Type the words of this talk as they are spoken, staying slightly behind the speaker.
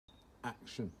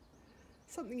action.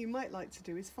 Something you might like to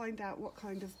do is find out what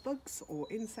kind of bugs or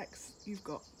insects you've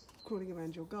got crawling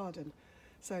around your garden.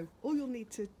 So all you'll need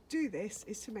to do this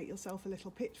is to make yourself a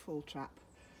little pitfall trap.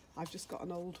 I've just got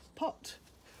an old pot,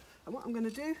 and what I'm going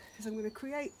to do is I'm going to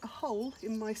create a hole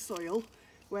in my soil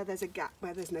where there's a gap,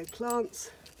 where there's no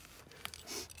plants.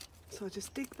 So I'll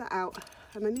just dig that out,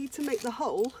 and I need to make the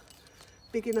hole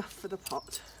big enough for the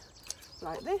pot,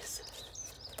 like this.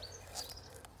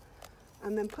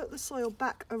 And then put the soil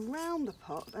back around the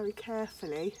pot very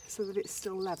carefully so that it's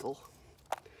still level.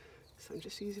 So I'm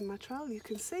just using my trowel, you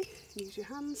can see, use your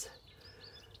hands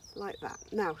like that.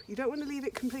 Now, you don't want to leave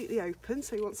it completely open,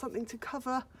 so you want something to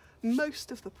cover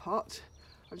most of the pot.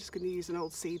 I'm just going to use an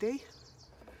old CD.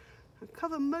 And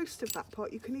cover most of that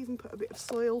pot. You can even put a bit of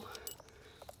soil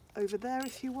over there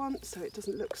if you want, so it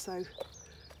doesn't look so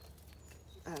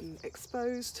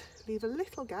exposed. Leave a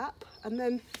little gap, and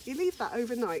then you leave that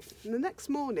overnight, and the next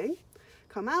morning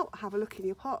come out, have a look in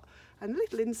your pot, and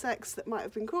little insects that might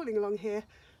have been crawling along here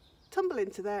tumble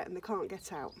into there and they can't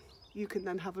get out. You can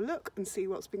then have a look and see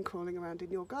what's been crawling around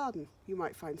in your garden. You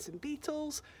might find some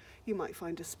beetles, you might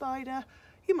find a spider,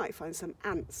 you might find some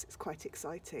ants. It's quite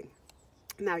exciting.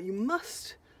 Now, you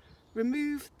must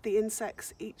remove the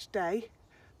insects each day,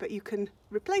 but you can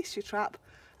replace your trap,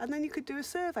 and then you could do a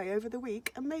survey over the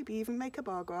week and maybe even make a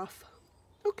bar graph.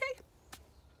 Okay.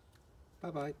 Bye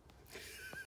bye.